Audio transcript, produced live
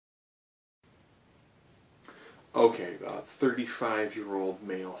Okay, 35-year-old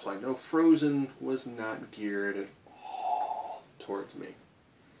male, so I know Frozen was not geared at all towards me.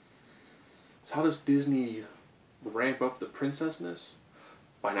 So how does Disney ramp up the princessness?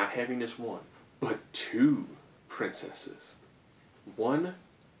 By not having just one, but two princesses. One,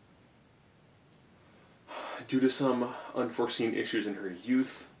 due to some unforeseen issues in her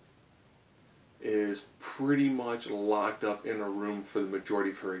youth, is pretty much locked up in a room for the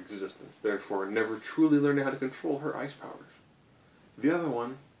majority of her existence, therefore never truly learning how to control her ice powers. The other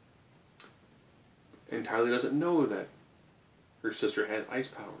one entirely doesn't know that her sister has ice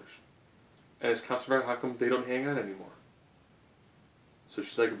powers, and is constantly how come they don't hang out anymore. So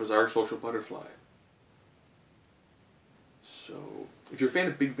she's like a bizarre social butterfly. So, if you're a fan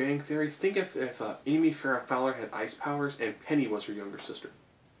of Big Bang Theory, think if Amy Farrah Fowler had ice powers and Penny was her younger sister.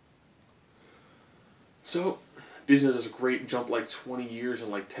 So, Disney does this great jump like 20 years in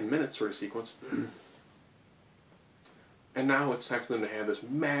like 10 minutes sort of sequence. And now it's time for them to have this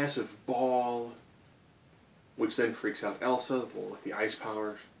massive ball, which then freaks out Elsa, the one with the ice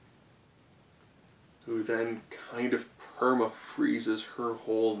powers, who then kind of perma-freezes her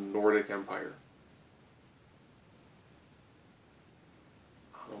whole Nordic empire.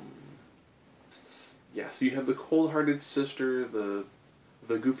 Yeah, so you have the cold-hearted sister, the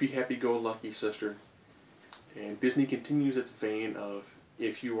goofy, happy-go-lucky sister, and Disney continues its vein of,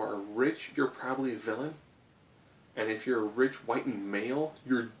 if you are rich, you're probably a villain, and if you're a rich, white, and male,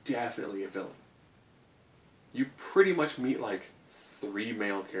 you're definitely a villain. You pretty much meet like 3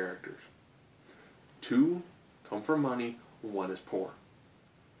 male characters. 2 come from money, 1 is poor.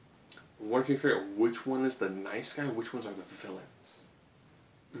 What if you figure out which one is the nice guy, which ones are the villains?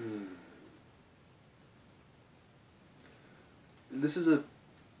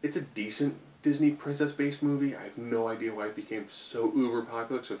 It's a decent Disney princess-based movie. I have no idea why it became so uber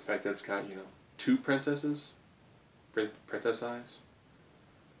popular, except the fact that it's got, 2 princesses. Princess eyes.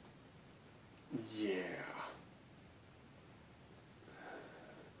 Yeah.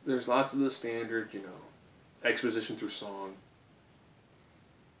 There's lots of the standard, exposition through song.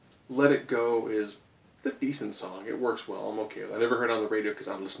 Let It Go is a decent song. It works well. I'm okay with it. I never heard it on the radio because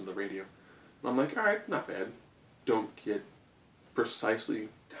I don't listen to the radio. I'm like, alright, not bad. Don't get precisely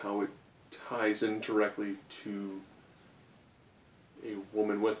how it ties in directly to a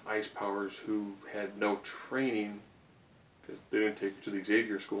woman with ice powers who had no training because they didn't take her to the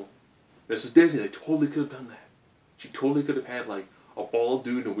Xavier school. This is Disney. They totally could have done that. She totally could have had like a bald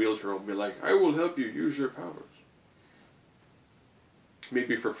dude in a wheelchair and be like, I will help you use your powers.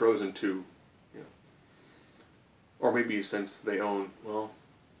 Maybe for Frozen 2. Or maybe since they own,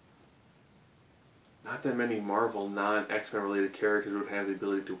 not that many Marvel non-X-Men related characters would have the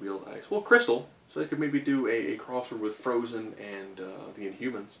ability to wield ice. Well, Crystal, so they could maybe do a crossover with Frozen and the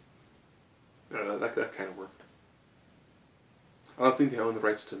Inhumans. That kind of worked. I don't think they own the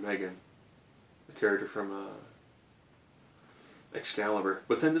rights to Megan, the character from Excalibur.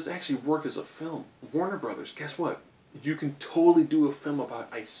 But since this actually worked as a film, Warner Brothers, guess what? You can totally do a film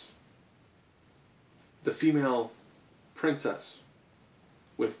about ice. The female princess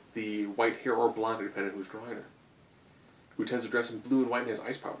with the white hair or blonde, depending on who's drawing her, who tends to dress in blue and white and has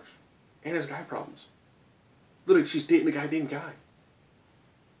ice powers, and has guy problems. Literally, she's dating a guy named Guy,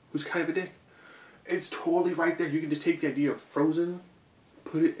 who's kind of a dick. It's totally right there. You can just take the idea of Frozen,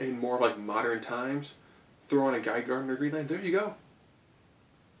 put it in more like modern times, throw on a Guy Gardner Green Lantern, there you go.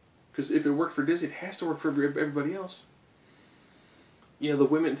 Because if it worked for Disney, it has to work for everybody else.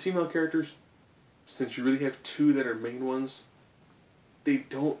 The female characters, since you really have 2 that are main ones, they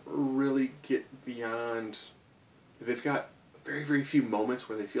don't really get beyond... They've got very, very few moments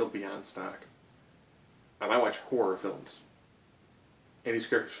where they feel beyond stock. And I watch horror films. And these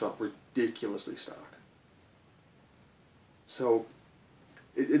characters felt ridiculously stock. So,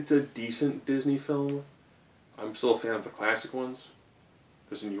 it's a decent Disney film. I'm still a fan of the classic ones.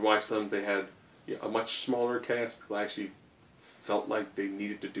 Because when you watch them, they had a much smaller cast. People actually felt like they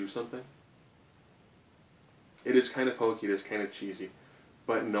needed to do something. It is kind of hokey, it is kind of cheesy.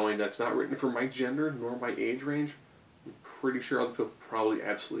 But knowing that's not written for my gender, nor my age range, I'm pretty sure other people probably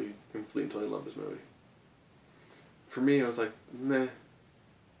absolutely, completely, and totally love this movie. For me, I was like, meh.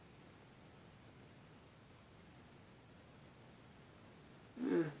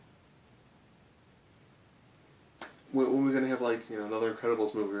 When are we going to have, another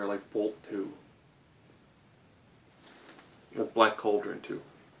Incredibles movie, or, Bolt 2? Or Black Cauldron 2?